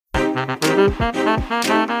Welcome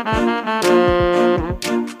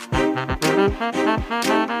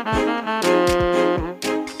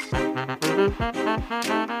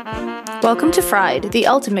to Fried, the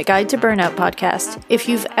ultimate guide to burnout podcast. If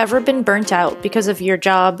you've ever been burnt out because of your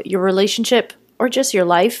job, your relationship, or just your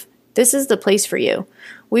life, this is the place for you.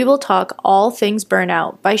 We will talk all things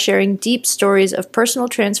burnout by sharing deep stories of personal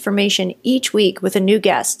transformation each week with a new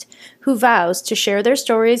guest who vows to share their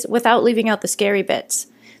stories without leaving out the scary bits.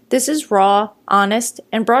 This is raw, honest,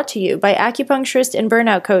 and brought to you by acupuncturist and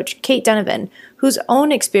burnout coach Kate Donovan, whose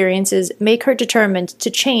own experiences make her determined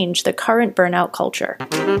to change the current burnout culture.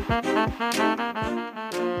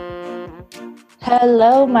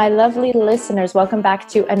 Hello, my lovely listeners. Welcome back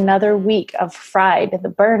to another week of Fried, the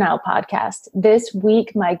Burnout Podcast. This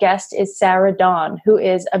week, my guest is Sarah Dawn, who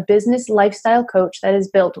is a business lifestyle coach that has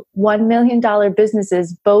built $1 million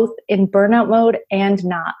businesses both in burnout mode and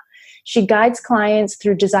not. She guides clients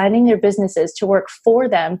through designing their businesses to work for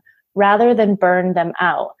them rather than burn them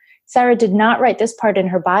out. Sarah did not write this part in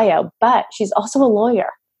her bio, but she's also a lawyer.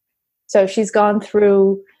 So she's gone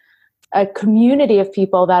through a community of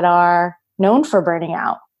people that are known for burning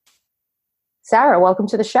out. Sarah, welcome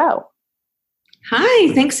to the show.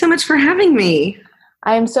 Hi, thanks so much for having me.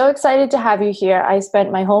 I am so excited to have you here. I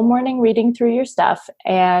spent my whole morning reading through your stuff,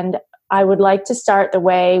 and I would like to start the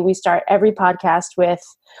way we start every podcast with,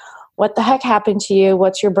 what the heck happened to you?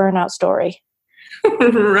 What's your burnout story?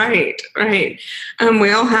 Right.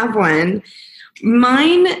 We all have one.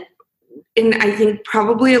 Mine, and I think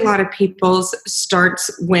probably a lot of people's, starts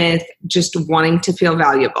with just wanting to feel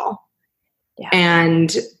valuable. Yeah.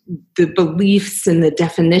 And the beliefs and the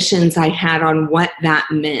definitions I had on what that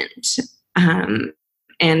meant. And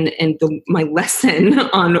my lesson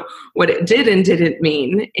on what it did and didn't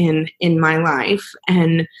mean in my life.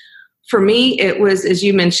 And for me, it was, as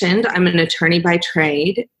you mentioned, I'm an attorney by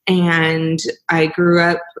trade, and I grew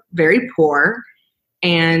up very poor.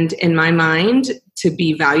 And in my mind, to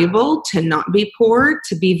be valuable, to not be poor,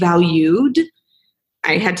 to be valued,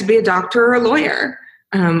 I had to be a doctor or a lawyer.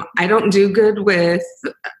 I don't do good with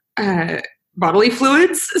bodily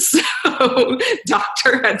fluids, so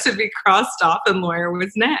doctor had to be crossed off and lawyer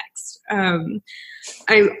was next.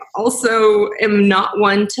 I also am not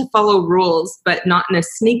one to follow rules, but not in a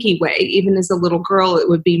sneaky way. Even as a little girl, it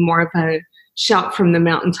would be more of a shout from the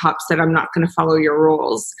mountaintops that I'm not going to follow your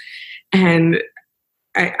rules. And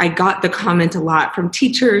I got the comment a lot from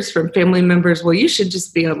teachers, from family members, well, you should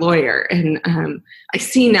just be a lawyer. And I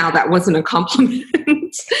see now that wasn't a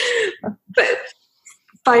compliment, but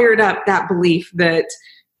fired up that belief that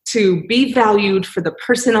to be valued for the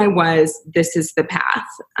person I was, this is the path.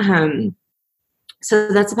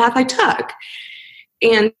 So that's the path I took.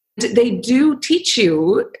 And they do teach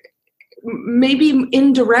you, maybe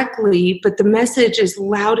indirectly, but the message is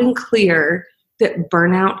loud and clear that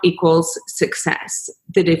burnout equals success.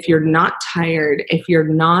 That if you're not tired, if you're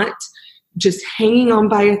not just hanging on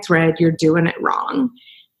by a thread, you're doing it wrong.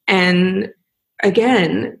 And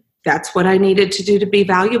again, that's what I needed to do to be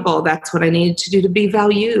valuable. That's what I needed to do to be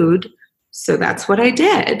valued. So that's what I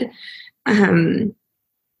did. And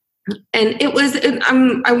it was,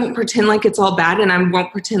 I won't pretend like it's all bad, and I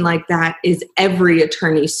won't pretend like that is every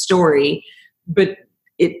attorney's story, but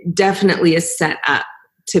it definitely is set up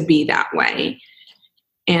to be that way.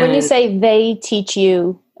 And when you say they teach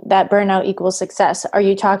you that burnout equals success, are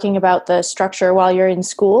you talking about the structure while you're in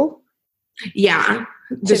school? Yeah,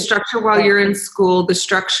 the structure while you're in school, the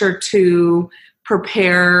structure to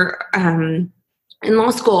prepare in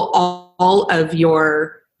law school, all of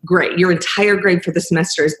your grade, your entire grade for the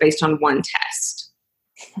semester is based on one test.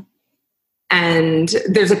 And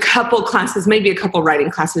there's a couple classes, maybe a couple writing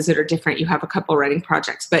classes that are different. You have a couple writing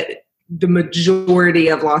projects, but the majority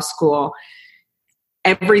of law school,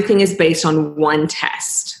 everything is based on one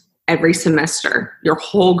test every semester, your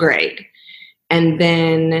whole grade. And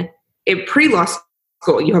then in pre-law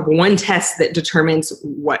school, you have one test that determines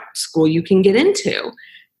what school you can get into.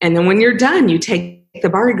 And then when you're done, you take the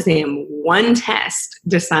bar exam. One test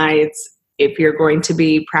decides if you're going to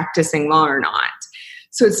be practicing law or not.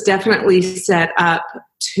 So it's definitely set up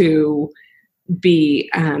to be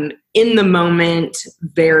in the moment,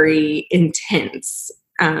 very intense,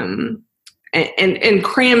 and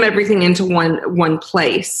cram everything into one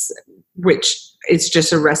place, which is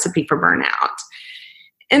just a recipe for burnout.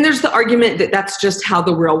 And there's the argument that that's just how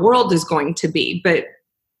the real world is going to be, but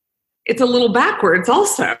it's a little backwards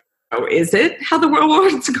also. Is it how the real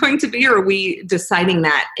world is going to be, or are we deciding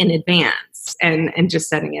that in advance and just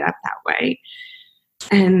setting it up that way?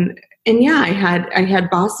 And yeah, I had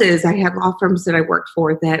bosses, I had law firms that I worked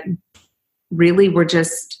for that really were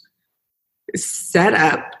just set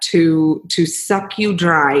up to suck you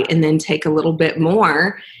dry and then take a little bit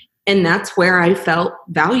more. And that's where I felt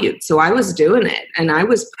valued. So I was doing it and I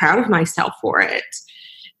was proud of myself for it.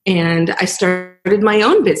 And I started my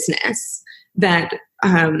own business that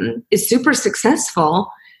is super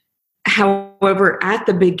successful. However, at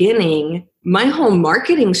the beginning, my whole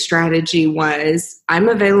marketing strategy was I'm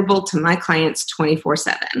available to my clients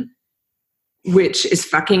 24/7, which is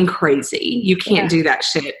fucking crazy. You can't do that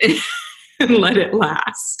shit and let it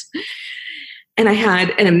last. And I had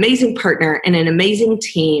an amazing partner and an amazing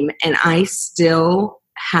team, and I still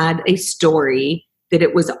had a story that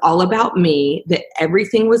it was all about me, that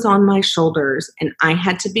everything was on my shoulders, and I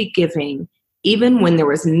had to be giving. Even when there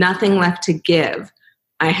was nothing left to give,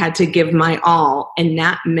 I had to give my all, and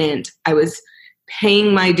that meant I was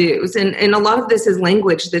paying my dues. And a lot of this is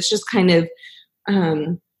language that's just kind of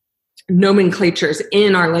nomenclatures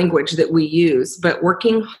in our language that we use, but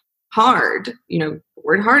working hard, the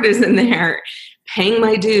word hard is in there, paying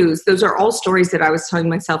my dues. Those are all stories that I was telling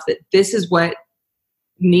myself that this is what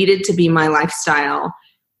needed to be my lifestyle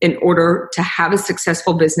in order to have a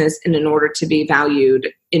successful business and in order to be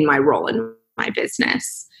valued in my role in my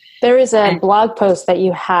business. There is a blog post that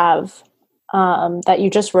you have that you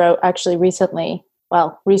just wrote actually recently.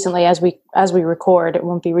 Well, recently as we record, it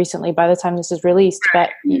won't be recently by the time this is released,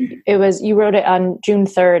 but you wrote it on June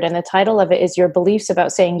 3rd, and the title of it is Your Beliefs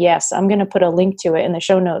About Saying Yes. I'm going to put a link to it in the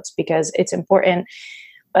show notes because it's important,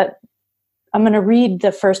 but I'm going to read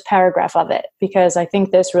the first paragraph of it because I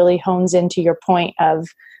think this really hones into your point of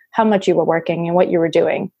how much you were working and what you were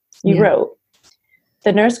doing. You wrote,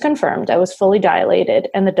 "The nurse confirmed I was fully dilated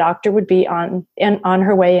and the doctor would be on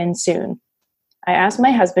her way in soon. I asked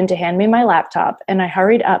my husband to hand me my laptop and I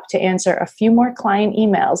hurried up to answer a few more client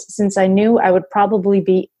emails since I knew I would probably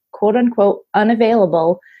be quote unquote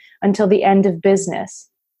unavailable until the end of business.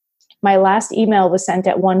 My last email was sent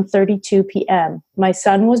at 1:32 p.m. My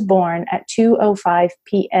son was born at 2:05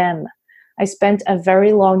 p.m. I spent a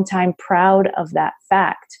very long time proud of that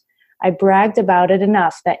fact. I bragged about it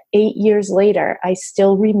enough that 8 years later, I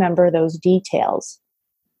still remember those details."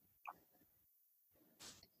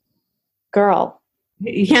 Girl.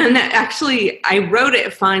 Yeah, and actually, I wrote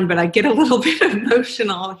it fine, but I get a little bit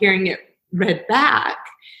emotional hearing it read back.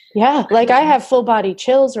 Yeah, like I have full body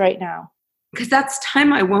chills right now. Because that's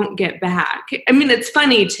time I won't get back. I mean, it's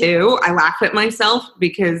funny too. I laugh at myself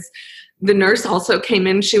because the nurse also came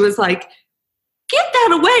in. She was like, "Get that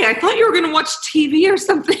away. I thought you were going to watch TV or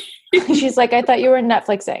something." She's like, "I thought you were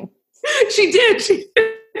Netflixing." She did.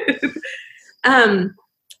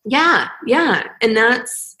 Yeah. And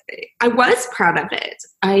I was proud of it.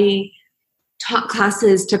 I taught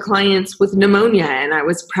classes to clients with pneumonia and I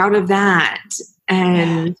was proud of that.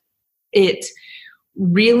 And it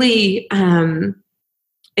really,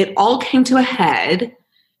 it all came to a head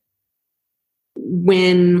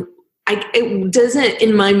when it doesn't,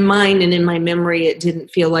 in my mind and in my memory, it didn't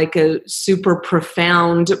feel like a super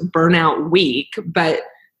profound burnout week, but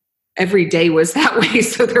every day was that way.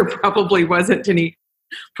 So there probably wasn't any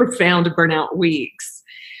profound burnout weeks.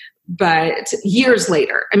 But years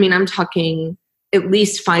later, I mean, I'm talking at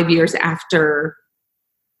least 5 years after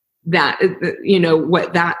that,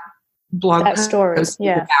 what that blog that story post is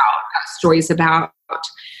about, that story's about.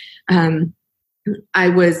 I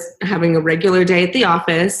was having a regular day at the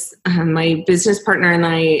office. My business partner and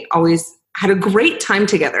I always had a great time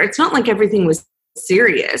together. It's not like everything was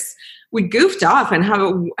serious. We goofed off and have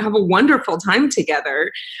a wonderful time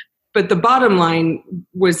together. But the bottom line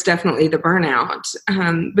was definitely the burnout.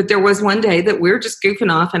 But there was one day that we were just goofing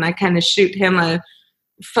off and I kind of shoot him a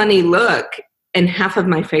funny look and half of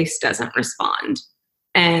my face doesn't respond.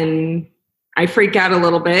 And I freak out a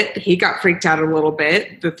little bit. He got freaked out a little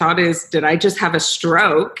bit. The thought is, did I just have a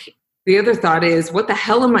stroke? The other thought is, what the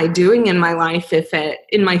hell am I doing in my life if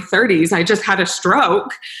in my 30s I just had a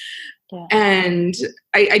stroke? Yeah. And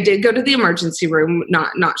I did go to the emergency room,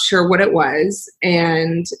 not sure what it was.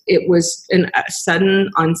 And it was a sudden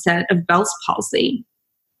onset of Bell's palsy.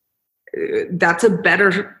 That's a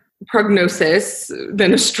better prognosis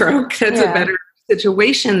than a stroke. That's a better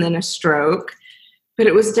situation than a stroke. But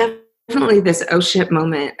it was definitely this oh shit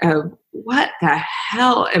moment of what the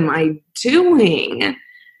hell am I doing?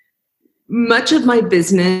 Much of my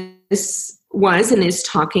business was and is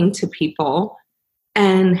talking to people.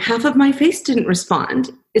 And half of my face didn't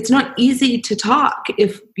respond. It's not easy to talk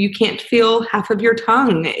if you can't feel half of your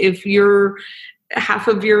tongue, if half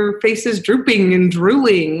of your face is drooping and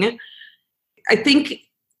drooling. I think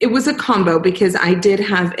it was a combo because I did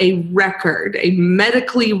have a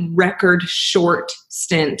medically record short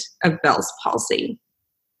stint of Bell's palsy.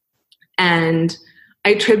 And I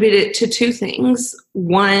attribute it to two things.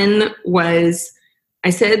 One was I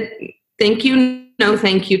said, thank you, no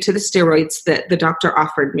thank you to the steroids that the doctor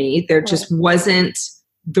offered me. There just wasn't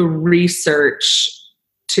the research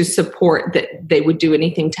to support that they would do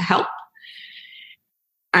anything to help.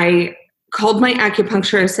 I called my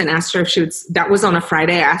acupuncturist and asked her if she would, that was on a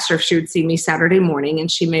Friday, I asked her if she would see me Saturday morning, and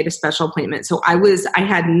she made a special appointment. So I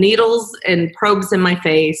had needles and probes in my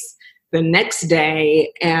face the next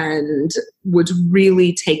day and was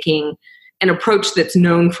really taking an approach that's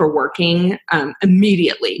known for working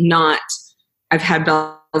immediately, not I've had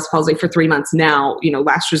Bell's palsy for 3 months now,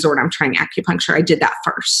 last resort, I'm trying acupuncture. I did that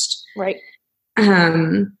first. Right.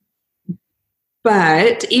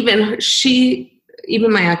 But even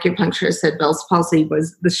my acupuncturist said Bell's palsy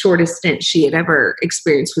was the shortest stint she had ever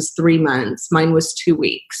experienced was 3 months. Mine was 2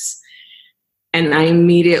 weeks. And I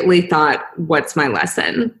immediately thought, what's my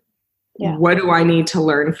lesson? Yeah. What do I need to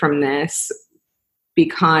learn from this?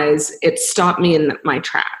 Because it stopped me in my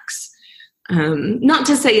tracks. Not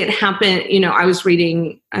to say it happened, I was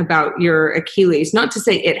reading about your Achilles, not to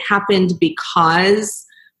say it happened because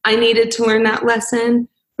I needed to learn that lesson,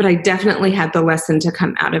 but I definitely had the lesson to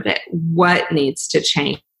come out of it. What needs to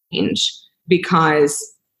change?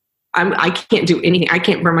 Because I can't do anything. I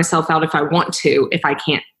can't burn myself out if I want to, if I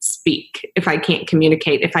can't speak, if I can't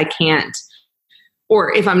communicate, if I can't,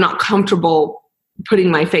 or if I'm not comfortable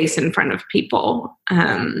putting my face in front of people.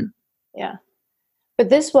 Yeah. But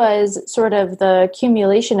this was sort of the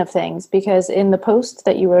accumulation of things, because in the post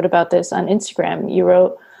that you wrote about this on Instagram, you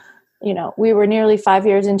wrote, we were nearly 5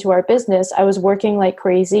 years into our business. I was working like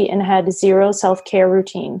crazy and had zero self-care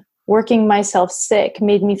routine. Working myself sick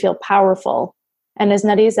made me feel powerful. And as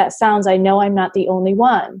nutty as that sounds, I know I'm not the only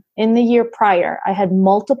one. In the year prior, I had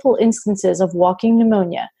multiple instances of walking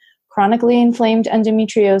pneumonia, chronically inflamed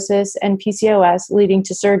endometriosis, and PCOS leading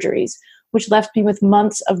to surgeries, which left me with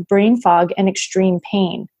months of brain fog and extreme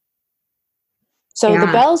pain. So the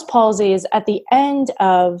Bell's palsy is at the end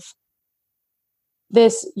of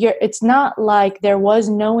this. It's not like there was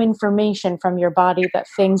no information from your body that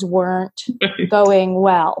things weren't going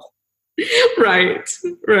well. Right.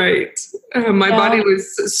 My body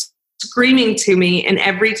was screaming to me, and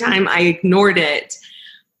every time I ignored it,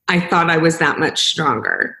 I thought I was that much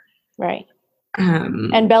stronger. Right.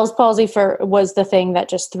 And Bell's palsy was the thing that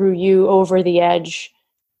just threw you over the edge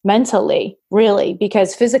mentally, really,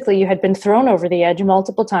 because physically you had been thrown over the edge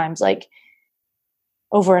multiple times, like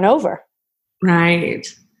over and over. Right.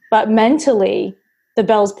 But mentally, the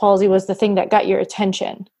Bell's palsy was the thing that got your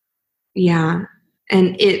attention. Yeah.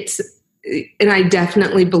 And I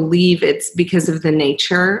definitely believe it's because of the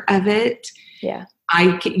nature of it. Yeah.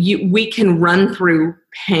 We can run through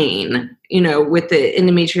pain, with the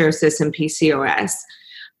endometriosis and PCOS.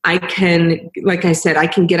 I can, like I said, I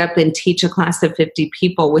can get up and teach a class of 50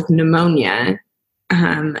 people with pneumonia,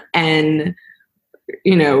 and,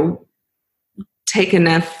 take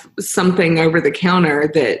enough something over the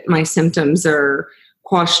counter that my symptoms are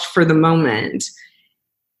quashed for the moment.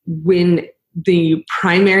 When the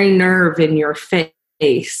primary nerve in your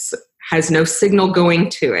face has no signal going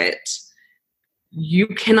to it, you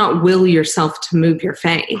cannot will yourself to move your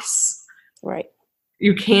face. Right.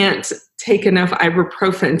 You can't take enough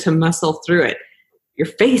ibuprofen to muscle through it. Your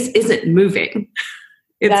face isn't moving.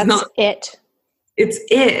 That's it. It's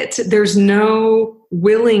it. There's no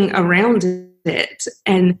willing around it.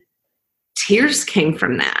 And tears came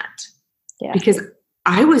from that. Yeah. Because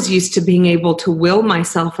I was used to being able to will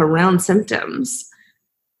myself around symptoms.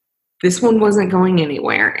 This one wasn't going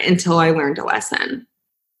anywhere until I learned a lesson.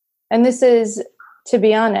 And this is, to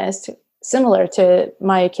be honest, similar to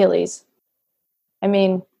my Achilles. I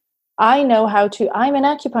mean, I'm an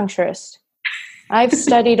acupuncturist. I've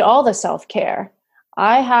studied all the self-care.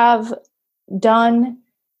 I have done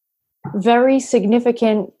very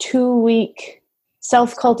significant 2-week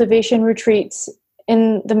self-cultivation retreats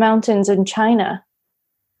in the mountains in China.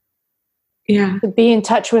 Yeah. To be in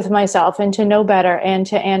touch with myself and to know better and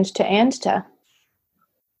to.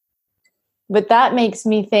 But that makes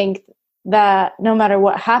me think that no matter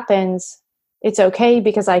what happens, it's okay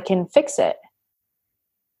because I can fix it.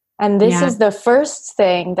 And this is the first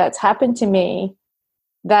thing that's happened to me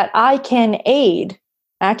that I can aid.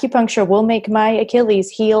 Acupuncture will make my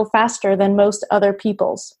Achilles heal faster than most other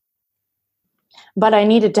people's. But I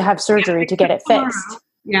needed to have surgery to get it fixed.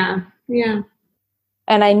 Yeah.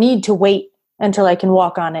 And I need to wait until I can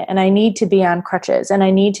walk on it. And I need to be on crutches. And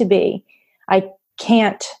I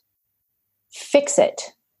can't fix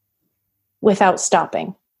it without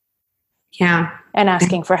stopping. Yeah. And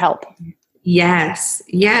asking for help. Yes,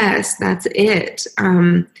 that's it.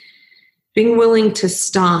 Being willing to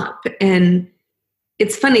stop. And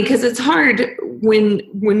it's funny because it's hard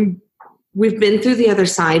when we've been through the other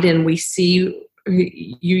side and we see,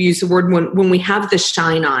 you use the word, when we have the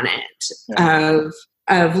shine on it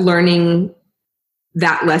of learning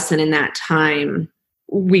that lesson in that time,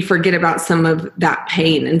 we forget about some of that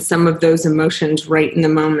pain and some of those emotions right in the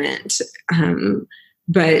moment.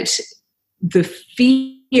 But the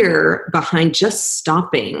fear behind just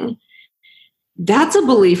stopping, that's a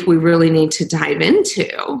belief we really need to dive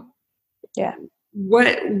into. Yeah.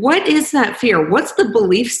 What is that fear? What's the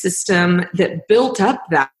belief system that built up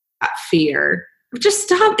that fear? Just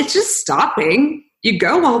stop. It's just stopping. You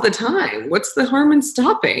go all the time. What's the harm in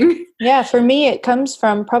stopping? Yeah, for me, it comes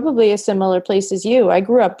from probably a similar place as you. I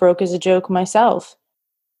grew up broke as a joke myself.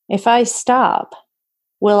 If I stop,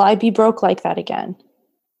 will I be broke like that again?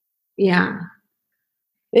 Yeah.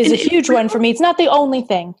 Is a huge one for me. It's not the only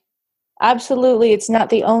thing. Absolutely, it's not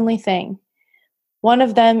the only thing. One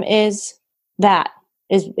of them is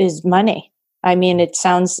money. I mean, it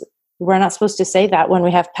sounds, we're not supposed to say that when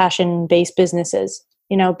we have passion-based businesses,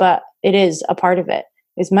 but it is a part of it,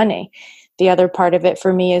 is money. The other part of it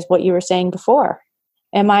for me is what you were saying before.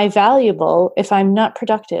 Am I valuable if I'm not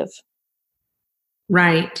productive?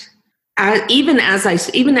 Right. Even as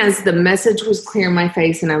the message was clear in my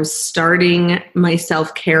face and I was starting my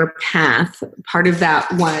self-care path, part of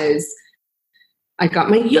that was I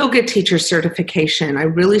got my yoga teacher certification. I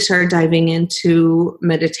really started diving into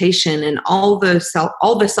meditation and all the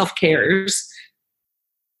self-cares.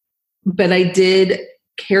 But I did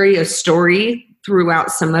carry a story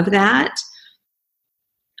throughout some of that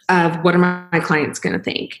of what are my clients going to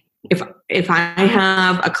think? If I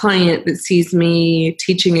have a client that sees me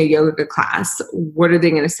teaching a yoga class, what are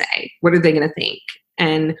they going to say? What are they going to think?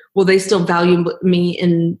 And will they still value me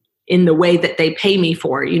in the way that they pay me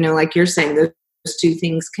for? Like you're saying, those two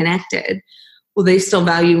things connected. Will they still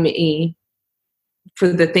value me for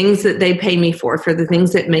the things that they pay me for the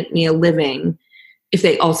things that make me a living, if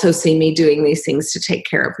they also see me doing these things to take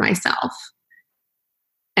care of myself?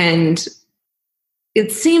 And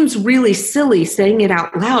it seems really silly saying it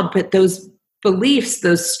out loud, but those beliefs,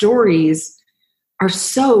 those stories are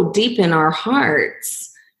so deep in our hearts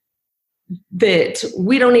that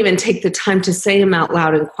we don't even take the time to say them out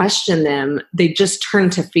loud and question them. They just turn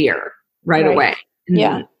to fear right away.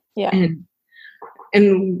 Yeah.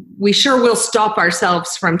 And we sure will stop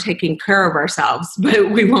ourselves from taking care of ourselves,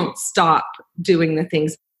 but we won't stop doing the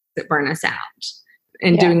things that burn us out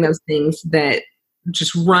and doing those things that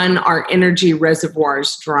just run our energy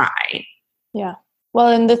reservoirs dry. Yeah. Well,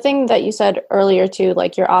 and the thing that you said earlier too,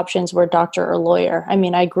 like your options were doctor or lawyer. I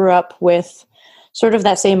mean, I grew up with sort of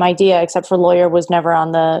that same idea, except for lawyer was never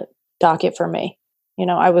on the docket for me.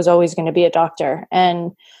 I was always going to be a doctor.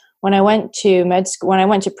 And when I went to med school, when I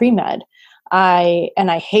went to pre-med, I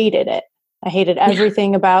hated it. I hated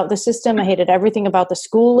everything about the system. I hated everything about the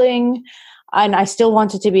schooling. And I still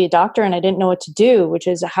wanted to be a doctor and I didn't know what to do, which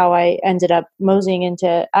is how I ended up moseying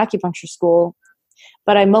into acupuncture school.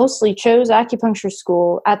 But I mostly chose acupuncture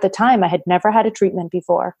school. At the time, I had never had a treatment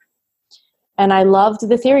before. And I loved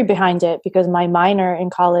the theory behind it because my minor in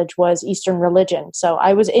college was Eastern religion. So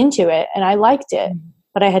I was into it and I liked it,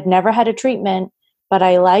 but I had never had a treatment, but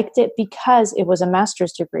I liked it because it was a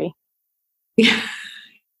master's degree.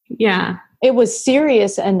 Yeah. It was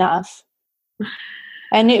serious enough.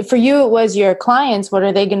 And for you, it was your clients. What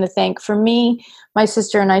are they going to think? For me, my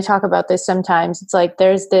sister and I talk about this sometimes. It's like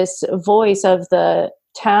there's this voice of the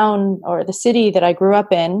town or the city that I grew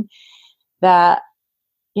up in that,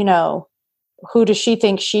 who does she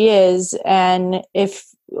think she is? And if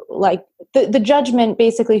like the judgment,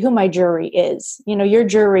 basically who my jury is, your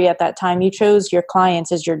jury at that time, you chose your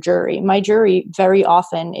clients as your jury. My jury very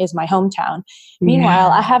often is my hometown. Meanwhile,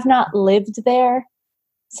 I have not lived there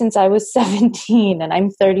since I was 17 and I'm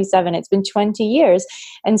 37. It's been 20 years.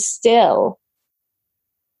 And still,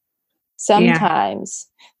 sometimes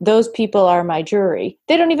those people are my jury.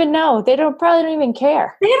 They don't even know. They probably don't even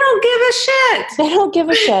care. They don't give a shit. They don't give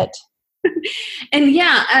a shit. And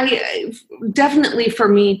I definitely for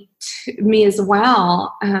me as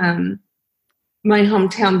well, my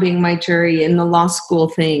hometown being my jury and the law school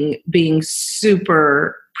thing being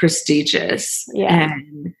super prestigious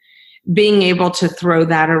and being able to throw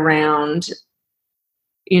that around,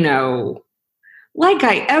 like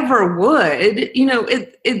I ever would,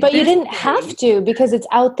 but you didn't have to because it's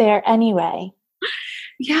out there anyway.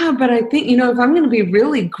 Yeah, but I think, if I'm going to be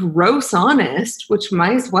really gross honest, which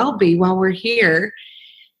might as well be while we're here,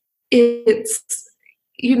 it's,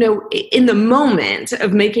 in the moment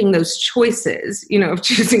of making those choices, of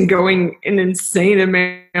choosing going an insane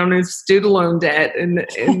amount of student loan debt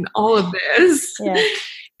and all of this,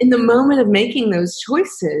 in the moment of making those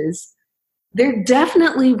choices, there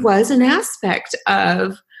definitely was an aspect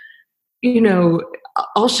of,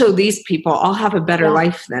 I'll show these people, I'll have a better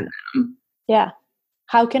life than them. Yeah.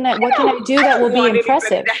 What can I do that will be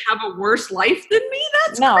impressive? To have a worse life than me?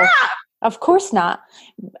 That's no, crap. Of course not.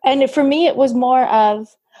 And for me, it was more of,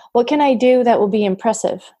 what can I do that will be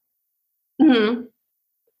impressive? Mm-hmm.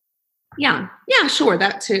 Yeah, sure,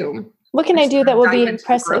 that too. What can I do that will be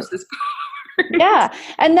impressive? Yeah.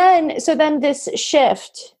 And then this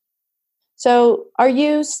shift. So are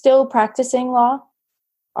you still practicing law?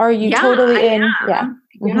 Are you totally in? Yeah.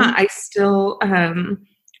 Mm-hmm. Yeah. I still,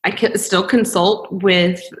 I can still consult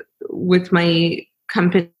with my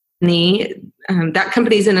company. That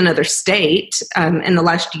company's in another state. In the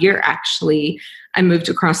last year, actually, I moved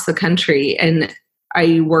across the country and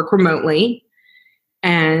I work remotely.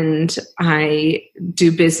 And I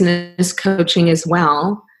do business coaching as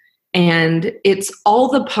well. And it's all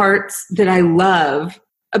the parts that I love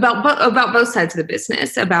about both sides of the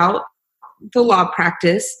business, about the law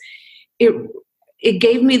practice. It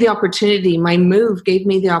gave me the opportunity, my move gave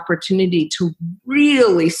me the opportunity to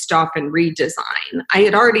really stop and redesign. I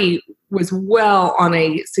had already was well on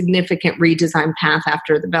a significant redesign path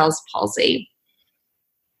after the Bell's palsy.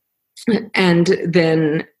 And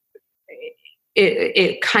then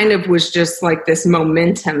it kind of was just like this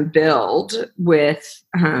momentum build with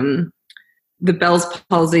the Bell's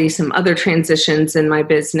palsy, some other transitions in my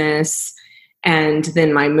business, and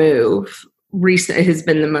then my move. Recent has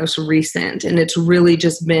been the most recent, and it's really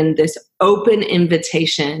just been this open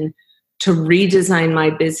invitation to redesign my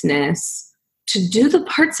business, to do the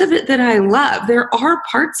parts of it that I love. There are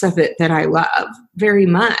parts of it that I love very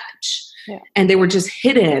much, and they were just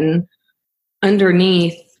hidden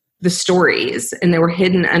underneath the stories, and they were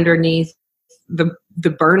hidden underneath the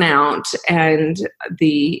burnout and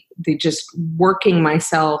the just working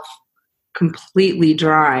myself completely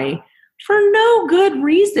dry for no good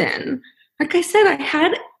reason. Like I said, I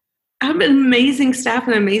have an amazing staff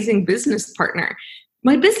and amazing business partner.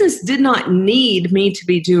 My business did not need me to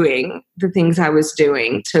be doing the things I was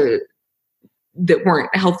doing that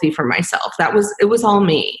weren't healthy for myself. It was all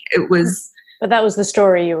me. But that was the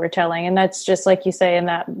story you were telling. And that's just like you say in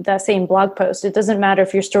that same blog post. It doesn't matter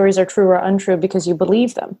if your stories are true or untrue because you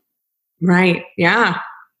believe them. Right. Yeah.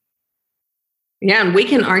 Yeah. And we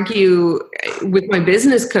can argue with my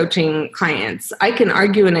business coaching clients. I can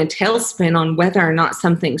argue in a tailspin on whether or not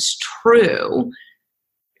something's true.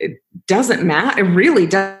 It doesn't matter. It really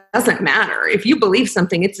doesn't matter. If you believe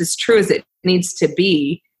something, it's as true as it needs to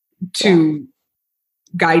be to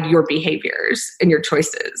guide your behaviors and your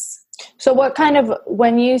choices. So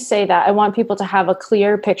when you say that, I want people to have a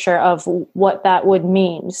clear picture of what that would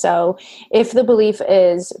mean. So if the belief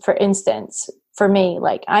is, for instance, for me,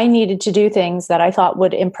 like I needed to do things that I thought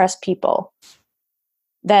would impress people,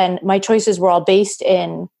 then my choices were all based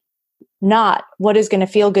in not what is going to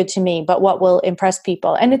feel good to me, but what will impress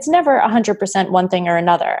people. And it's never 100% one thing or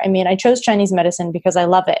another. I mean, I chose Chinese medicine because I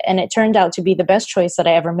love it. And it turned out to be the best choice that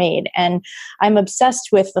I ever made. And I'm obsessed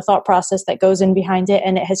with the thought process that goes in behind it.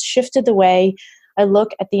 And it has shifted the way I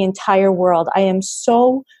look at the entire world. I am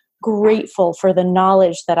so grateful for the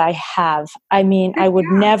knowledge that I have. I mean, I would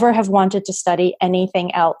never have wanted to study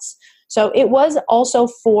anything else. So it was also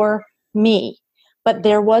for me. But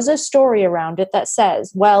there was a story around it that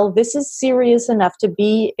says, well, this is serious enough to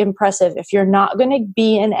be impressive. If you're not going to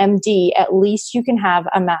be an MD, at least you can have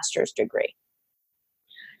a master's degree.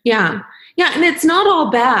 Yeah. Yeah. And it's not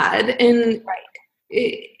all bad. And,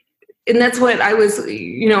 and that's what I was,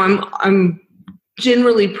 I'm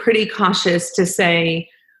generally pretty cautious to say,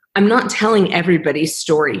 I'm not telling everybody's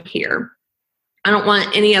story here. I don't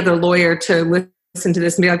want any other lawyer to listen to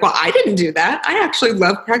this and be like, well, I didn't do that. I actually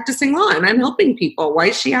love practicing law and I'm helping people. Why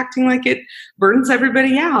is she acting like it burdens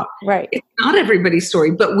everybody out? Right. It's not everybody's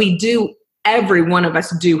story, but every one of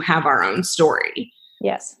us do have our own story.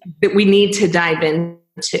 Yes. That we need to dive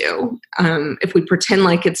into. If we pretend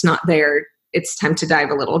like it's not there, it's time to dive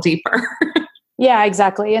a little deeper. Yeah,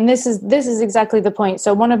 exactly. And this is exactly the point.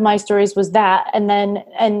 So one of my stories was that,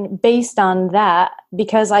 and based on that,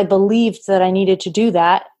 because I believed that I needed to do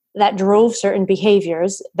that drove certain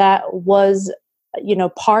behaviors that was,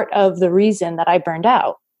 part of the reason that I burned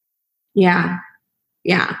out. Yeah.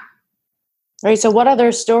 Yeah. Right. So what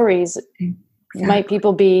other stories might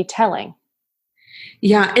people be telling?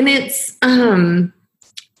 Yeah. And it's,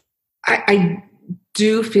 I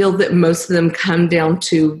do feel that most of them come down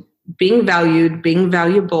to being valued, being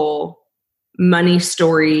valuable, money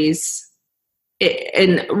stories,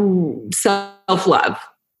 and self-love.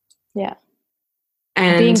 Yeah.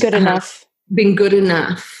 And being good enough. being good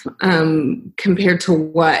enough compared to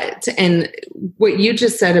what? And what you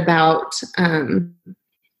just said about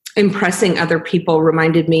impressing other people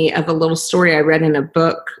reminded me of a little story I read in a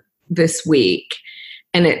book this week.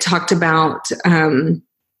 And it talked about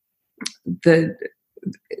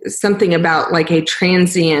something about like a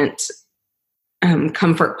transient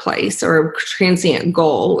comfort place or a transient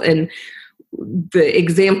goal. And the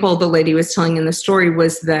example the lady was telling in the story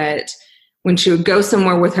was that when she would go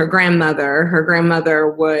somewhere with her grandmother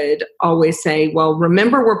would always say, well,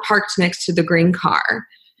 remember we're parked next to the green car.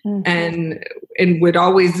 Mm-hmm. and would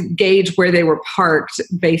always gauge where they were parked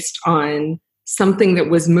based on something that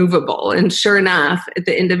was movable. And sure enough, at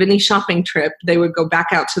the end of any shopping trip, they would go back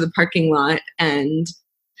out to the parking lot and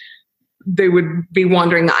they would be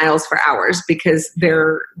wandering the aisles for hours because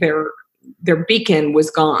their beacon was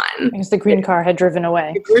gone. Because the green car had driven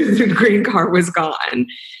away. The green car was gone.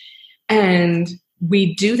 And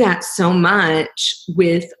we do that so much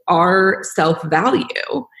with our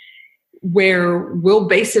self-value, where we'll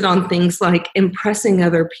base it on things like impressing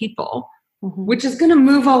other people, mm-hmm. which is going to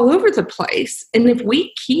move all over the place. And if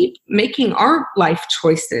we keep making our life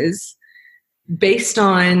choices based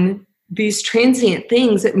on these transient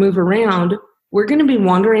things that move around, we're going to be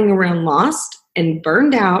wandering around lost and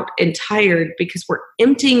burned out and tired because we're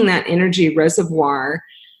emptying that energy reservoir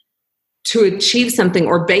to achieve something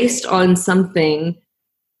or based on something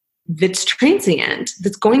that's transient,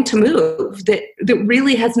 that's going to move, that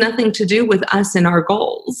really has nothing to do with us and our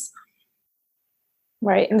goals.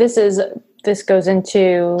 Right. And this goes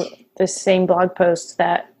into the same blog post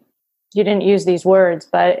that you didn't use these words,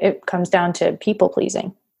 but it comes down to people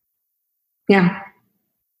pleasing. Yeah.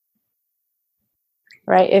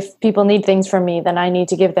 Right. If people need things from me, then I need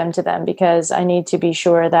to give them to them because I need to be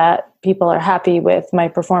sure that people are happy with my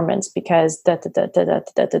performance because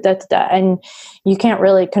and you can't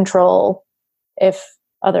really control if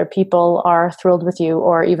other people are thrilled with you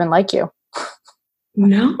or even like you.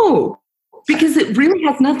 No, because it really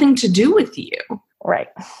has nothing to do with you. Right.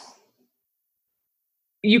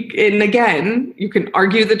 And again, you can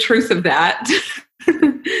argue the truth of that,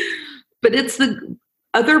 but it's the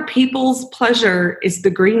other people's pleasure is the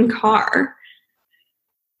green car.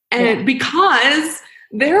 And because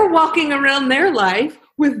they're walking around their life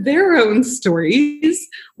with their own stories,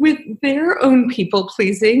 with their own people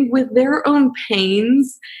pleasing, with their own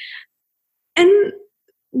pains. And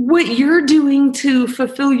what you're doing to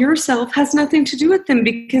fulfill yourself has nothing to do with them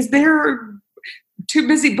because they're too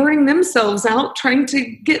busy burning themselves out trying to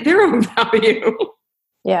get their own value.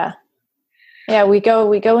 Yeah. Yeah, we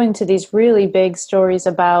go into these really big stories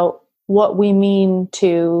about what we mean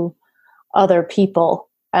to other people.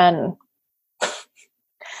 And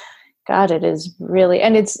God, it is really,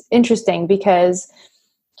 and it's interesting because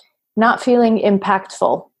not feeling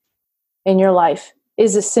impactful in your life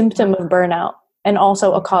is a symptom of burnout and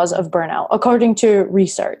also a cause of burnout, according to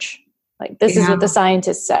research. Like this is what the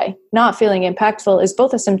scientists say. Not feeling impactful is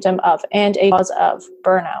both a symptom of and a cause of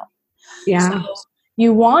burnout. Yeah. So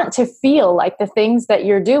you want to feel like the things that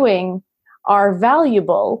you're doing are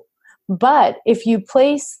valuable, but if you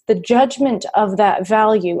place the judgment of that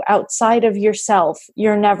value outside of yourself,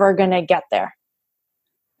 you're never going to get there.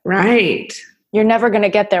 Right. You're never going to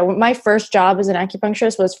get there. My first job as an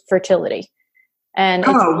acupuncturist was fertility. And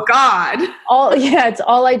it's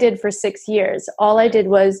all I did for 6 years. All I did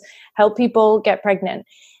was help people get pregnant.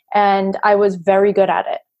 And I was very good at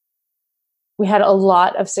it. We had a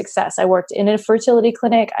lot of success. I worked in a fertility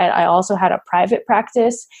clinic. I also had a private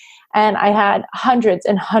practice. And I had hundreds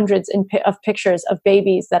and hundreds of pictures of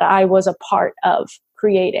babies that I was a part of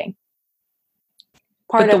creating.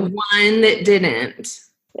 One that didn't.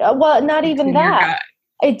 Well, not even that.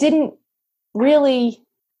 It didn't really.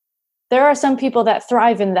 There are some people that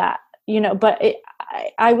thrive in that, but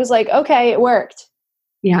I was like, okay, it worked.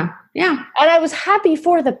 Yeah. Yeah. And I was happy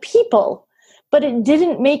for the people, but it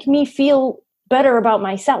didn't make me feel better about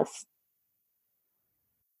myself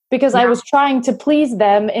because I was trying to please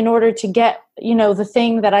them in order to get, the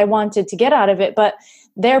thing that I wanted to get out of it. But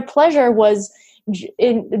their pleasure was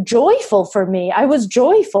joyful for me. I was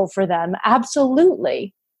joyful for them.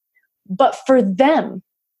 Absolutely. But for them.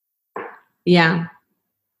 Yeah.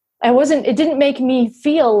 It didn't make me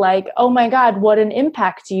feel like, oh my God, what an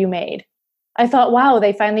impact you made. I thought, wow,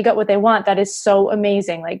 they finally got what they want. That is so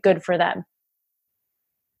amazing. Like, good for them.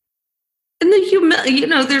 And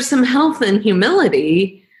there's some health and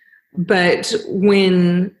humility, but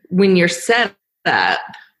when your setup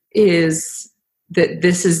is that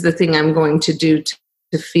this is the thing I'm going to do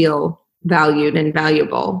to feel valued and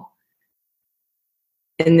valuable,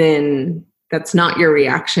 and then that's not your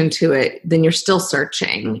reaction to it, then you're still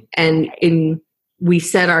searching. And we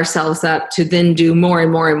set ourselves up to then do more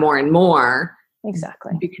and more and more and more.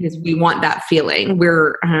 Exactly. Because we want that feeling.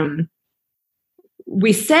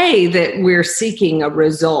 We say that we're seeking a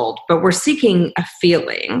result, but we're seeking a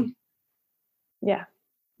feeling. Yeah.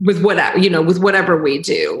 With whatever we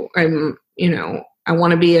do. I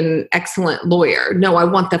want to be an excellent lawyer. No, I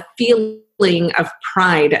want the feeling of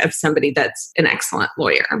pride of somebody that's an excellent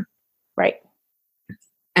lawyer. Right.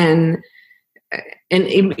 And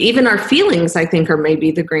even our feelings, I think, are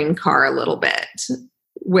maybe the green car a little bit,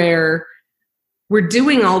 where we're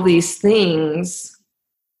doing all these things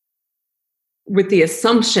with the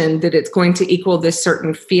assumption that it's going to equal this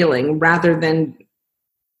certain feeling, rather than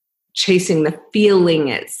chasing the feeling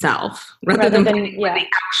itself, rather than where the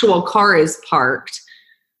actual car is parked.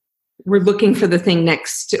 We're looking for the thing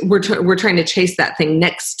next. We're trying to chase that thing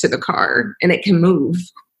next to the car, and it can move.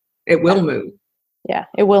 It will move. Yeah,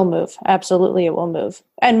 it will move. Absolutely, it will move.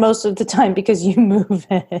 And most of the time because you move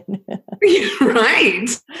it. Right.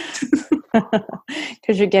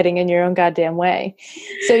 Because you're getting in your own goddamn way.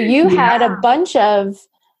 So you had a bunch of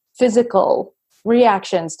physical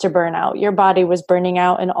reactions to burnout. Your body was burning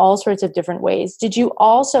out in all sorts of different ways. Did you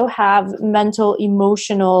also have mental,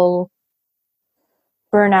 emotional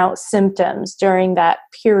burnout symptoms during that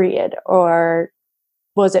period, or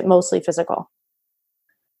was it mostly physical?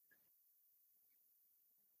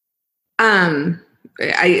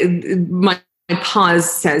 My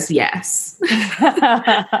pause says yes.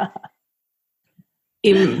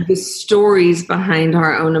 In the stories behind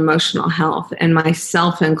our own emotional health, and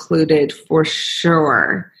myself included for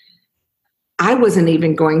sure, I wasn't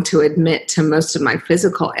even going to admit to most of my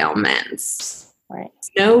physical ailments. Right.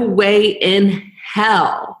 No way in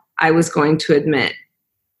hell I was going to admit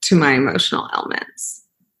to my emotional ailments.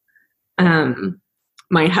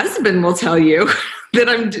 My husband will tell you that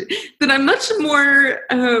I'm much more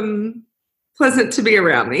pleasant to be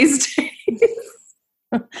around these days.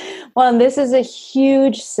 Well, and this is a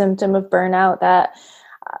huge symptom of burnout that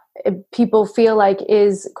people feel like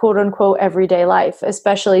is quote unquote everyday life,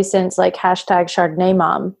 especially since like hashtag Chardonnay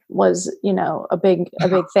mom was, a big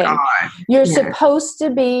thing. God. You're supposed to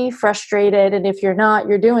be frustrated. And if you're not,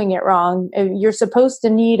 you're doing it wrong. You're supposed to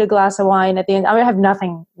need a glass of wine at the end. I have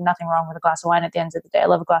nothing wrong with a glass of wine at the end of the day. I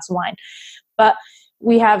love a glass of wine, but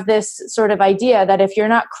we have this sort of idea that if you're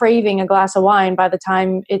not craving a glass of wine by the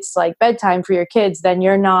time it's like bedtime for your kids, then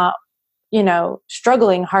you're not,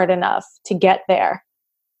 struggling hard enough to get there.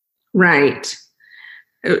 Right.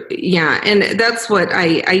 Yeah. And that's what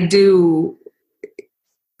I do.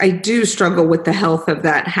 I do struggle with the health of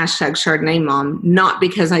that hashtag Chardonnay mom, not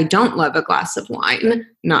because I don't love a glass of wine,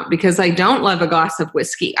 not because I don't love a glass of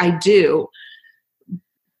whiskey. I do.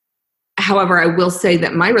 However, I will say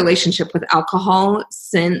that my relationship with alcohol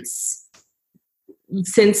since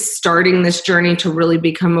starting this journey to really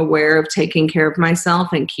become aware of taking care of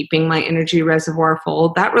myself and keeping my energy reservoir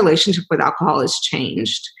full, that relationship with alcohol has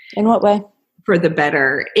changed. In what way? For the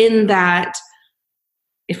better. In that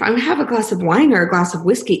if I have a glass of wine or a glass of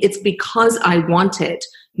whiskey, it's because I want it,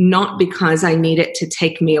 not because I need it to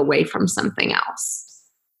take me away from something else.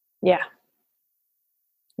 Yeah.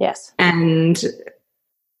 Yes. And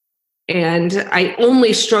I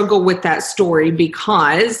only struggle with that story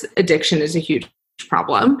because addiction is a huge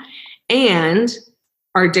problem, and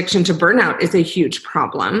our addiction to burnout is a huge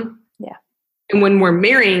problem. Yeah. And when we're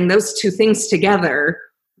marrying those two things together,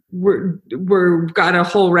 we're got a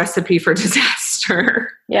whole recipe for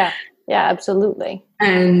disaster. Yeah. Yeah, absolutely.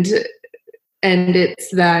 And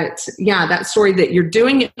it's that story that you're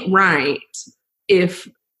doing it right if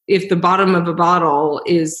the bottom of a bottle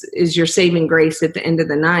is your saving grace at the end of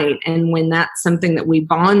the night. And when that's something that we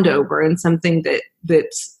bond over and something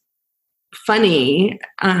that's funny,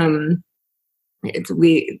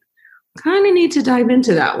 we kind of need to dive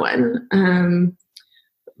into that one.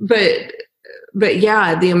 But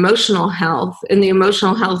yeah, the emotional health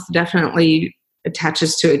definitely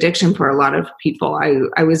attaches to addiction for a lot of people.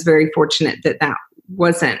 I was very fortunate that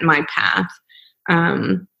wasn't my path.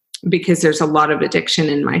 Because there's a lot of addiction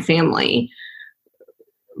in my family.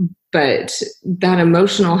 But that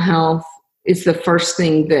emotional health is the first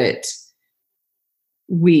thing that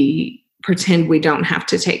we pretend we don't have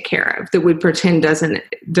to take care of, that we pretend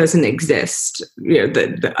doesn't exist,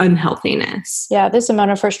 the unhealthiness. Yeah, this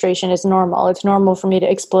amount of frustration is normal. It's normal for me to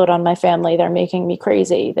explode on my family. They're making me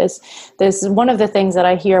crazy. This is one of the things that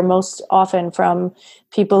I hear most often from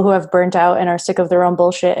people who have burnt out and are sick of their own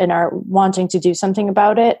bullshit and are wanting to do something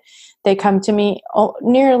about it. They come to me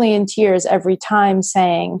nearly in tears every time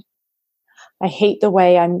saying, I hate the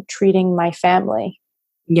way I'm treating my family.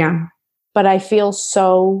 Yeah. but I feel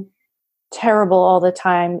so terrible all the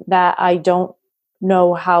time that I don't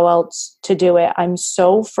know how else to do it. I'm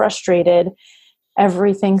so frustrated.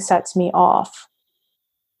 Everything sets me off.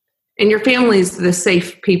 And your family's the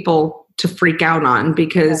safe people to freak out on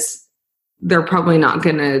because they're probably not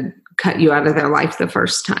going to cut you out of their life the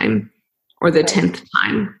first time or the 10th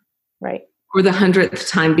time. Right. Or the 100th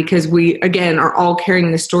time, because we, again, are all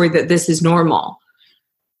carrying the story that this is normal.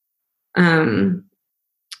 And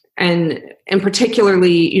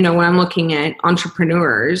particularly, you know, when I'm looking at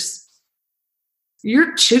entrepreneurs,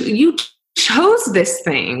 you chose this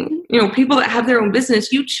thing. You know, people that have their own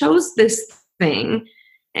business, you chose this thing,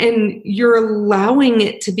 and you're allowing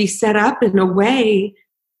it to be set up in a way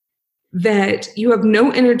that you have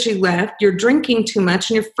no energy left. You're drinking too much,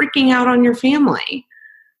 and you're freaking out on your family.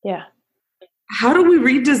 Yeah. How do we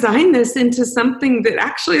redesign this into something that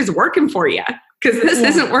actually is working for you? Because this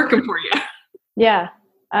isn't working for you. Yeah,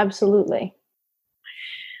 absolutely.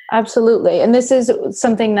 Absolutely. And this is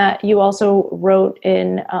something that you also wrote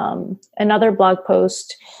in another blog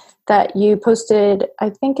post that you posted,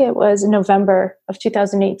 I think it was in November of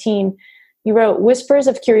 2018. You wrote, "Whispers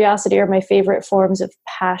of curiosity are my favorite forms of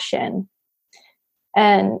passion."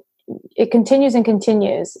 And it continues and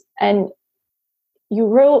continues. And you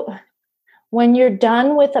wrote, "When you're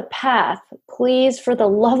done with a path, please, for the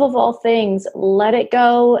love of all things, let it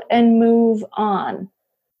go and move on."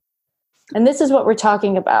 And this is what we're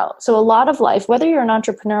talking about. So a lot of life, whether you're an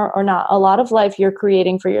entrepreneur or not, a lot of life you're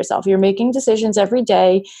creating for yourself. You're making decisions every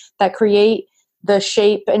day that create the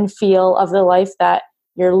shape and feel of the life that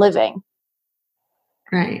you're living.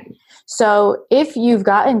 Right. So if you've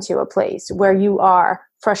gotten to a place where you are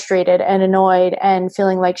frustrated and annoyed and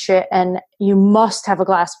feeling like shit and you must have a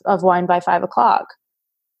glass of wine by 5:00,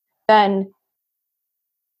 then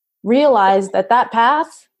realize that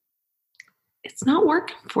path, it's not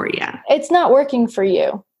working for you. It's not working for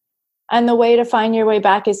you. And the way to find your way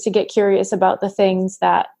back is to get curious about the things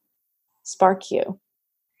that spark you.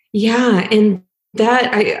 Yeah. And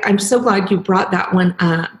that I'm so glad you brought that one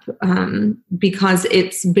up, because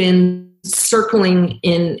it's been circling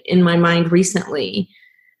in my mind recently.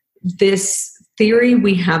 This theory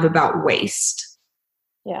we have about waste.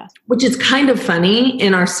 Yeah. Which is kind of funny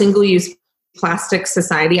in our single-use plastic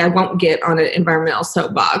society. I won't get on an environmental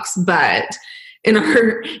soapbox, but in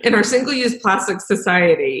our single-use plastic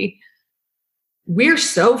society, we're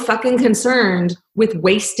so fucking concerned with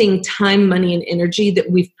wasting time, money, and energy that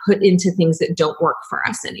we've put into things that don't work for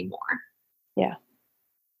us anymore. Yeah.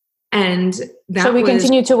 And so we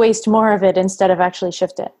continue to waste more of it instead of actually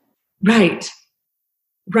shift it. Right.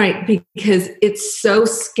 Right. Because it's so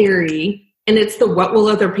scary. And it's the what will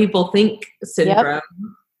other people think syndrome.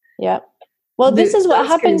 Yep. Well, this is what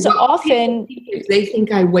happens often. They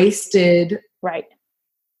think I wasted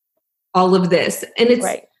all of this. And it's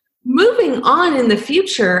moving on in the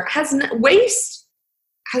future waste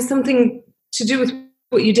has something to do with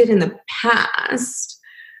what you did in the past.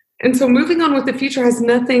 And so moving on with the future has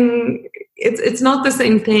nothing, it's not the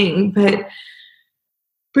same thing, but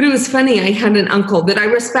it was funny. I had an uncle that I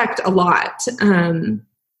respect a lot.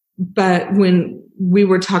 But when we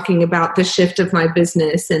were talking about the shift of my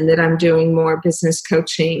business and that I'm doing more business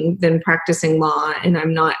coaching than practicing law, and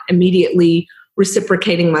I'm not immediately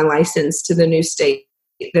reciprocating my license to the new state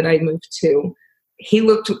that I moved to, he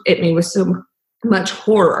looked at me with so much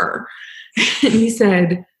horror. And he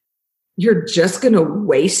said, "You're just going to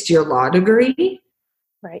waste your law degree?"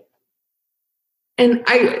 Right. And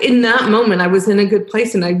in that moment, I was in a good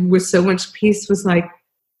place, and I, with so much peace, was like,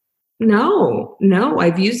 no,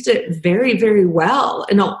 I've used it very, very well,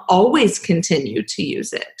 and I'll always continue to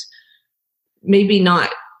use it. Maybe not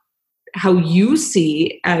how you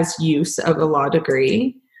see as use of a law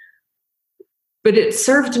degree, but it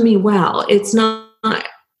served me well. It's not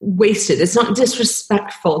wasted. It's not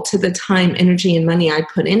disrespectful to the time, energy, and money I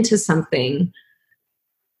put into something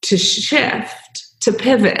to shift, to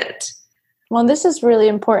pivot. Well, this is really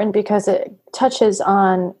important because it touches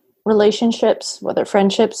on relationships, whether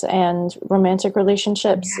friendships and romantic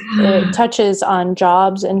relationships. Yeah. It touches on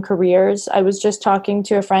jobs and careers. I was just talking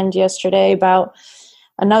to a friend yesterday about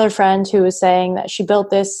another friend who was saying that she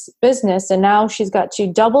built this business and now she's got to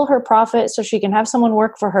double her profit so she can have someone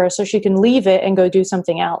work for her so she can leave it and go do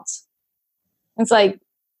something else. It's like,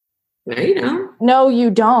 no,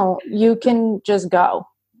 you don't. You can just go.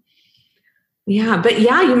 Yeah, but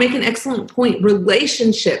you make an excellent point.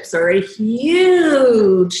 Relationships are a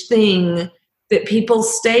huge thing that people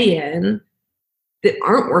stay in that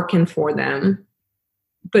aren't working for them,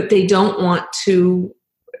 but they don't want to.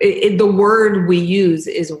 The word we use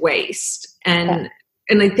is waste. And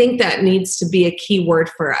And I think that needs to be a key word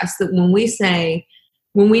for us, that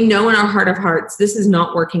when we know in our heart of hearts, this is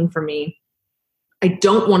not working for me, I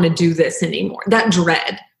don't want to do this anymore. That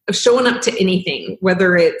dread of showing up to anything,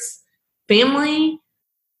 whether it's family,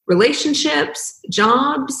 relationships,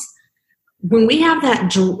 jobs, when we have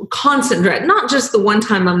that constant dread, not just the one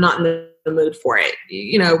time I'm not in the mood for it,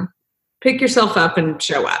 pick yourself up and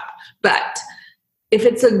show up. But if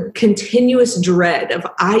it's a continuous dread of,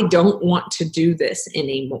 I don't want to do this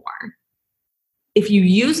anymore, if you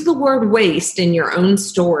use the word waste in your own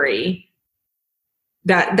story,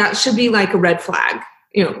 that should be like a red flag.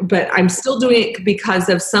 But I'm still doing it because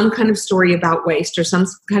of some kind of story about waste or some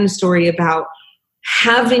kind of story about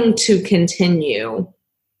having to continue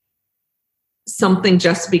something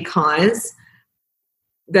just because.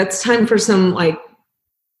 That's time for some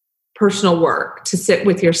personal work, to sit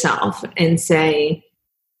with yourself and say,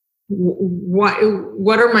 what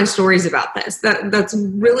are my stories about this? That's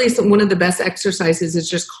really one of the best exercises, is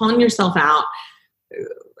just calling yourself out.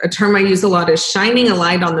 A term I use a lot is shining a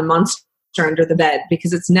light on the monster under the bed,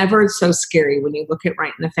 because it's never so scary when you look it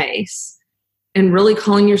right in the face, and really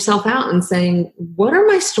calling yourself out and saying, what are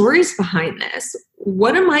my stories behind this?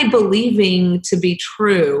 What am I believing to be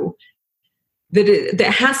true?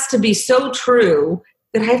 That has to be so true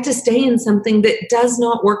that I have to stay in something that does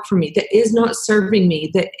not work for me, that is not serving me,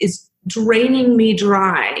 that is draining me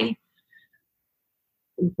dry.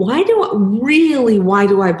 Why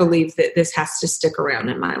do I believe that this has to stick around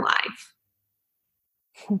in my life?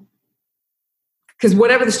 Because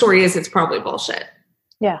whatever the story is, it's probably bullshit.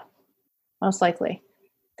 Yeah, most likely.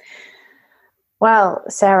 Well,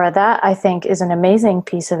 Sarah, that I think is an amazing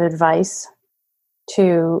piece of advice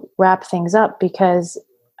to wrap things up, because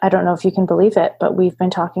I don't know if you can believe it, but we've been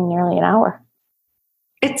talking nearly an hour.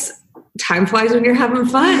 Time flies when you're having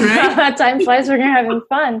fun, right? Time flies when you're having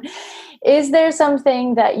fun. Is there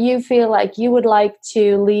something that you feel like you would like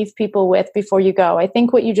to leave people with before you go? I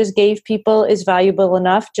think what you just gave people is valuable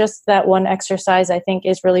enough. Just that one exercise, I think,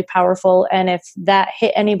 is really powerful. And if that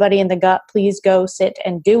hit anybody in the gut, please go sit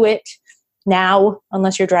and do it now.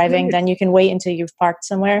 Unless you're driving, then you can wait until you've parked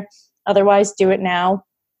somewhere. Otherwise, do it now.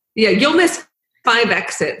 Yeah, you'll miss 5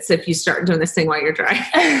 exits if you start doing this thing while you're driving.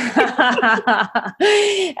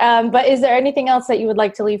 But is there anything else that you would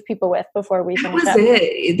like to leave people with before we finish up? That was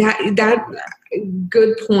it. That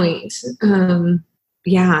good point.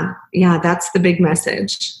 Yeah, that's the big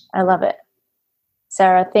message. I love it.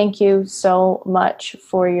 Sarah, thank you so much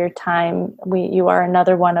for your time. You are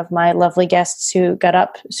another one of my lovely guests who got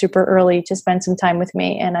up super early to spend some time with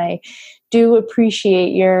me, and I do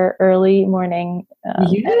appreciate your early morning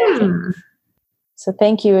energy. So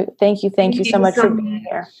thank you so much for being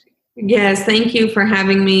here. Yes, thank you for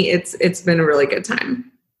having me. It's been a really good time.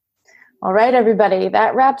 All right, everybody.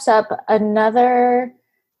 That wraps up another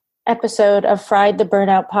episode of Fried the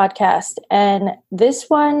Burnout podcast. And this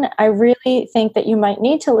one, I really think that you might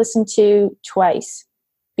need to listen to twice,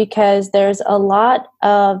 because there's a lot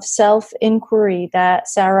of self-inquiry that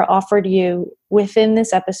Sarah offered you within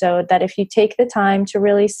this episode, that if you take the time to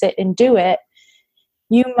really sit and do it,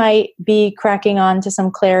 you might be cracking on to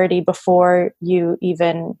some clarity before you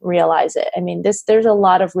even realize it. I mean, there's a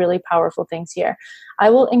lot of really powerful things here. I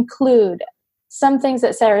will include some things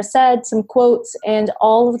that Sarah said, some quotes, and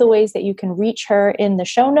all of the ways that you can reach her in the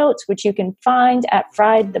show notes, which you can find at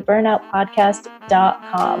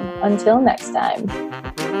friedtheburnoutpodcast.com. Until next time.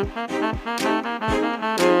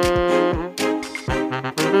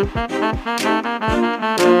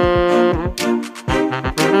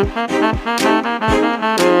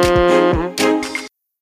 Thank you.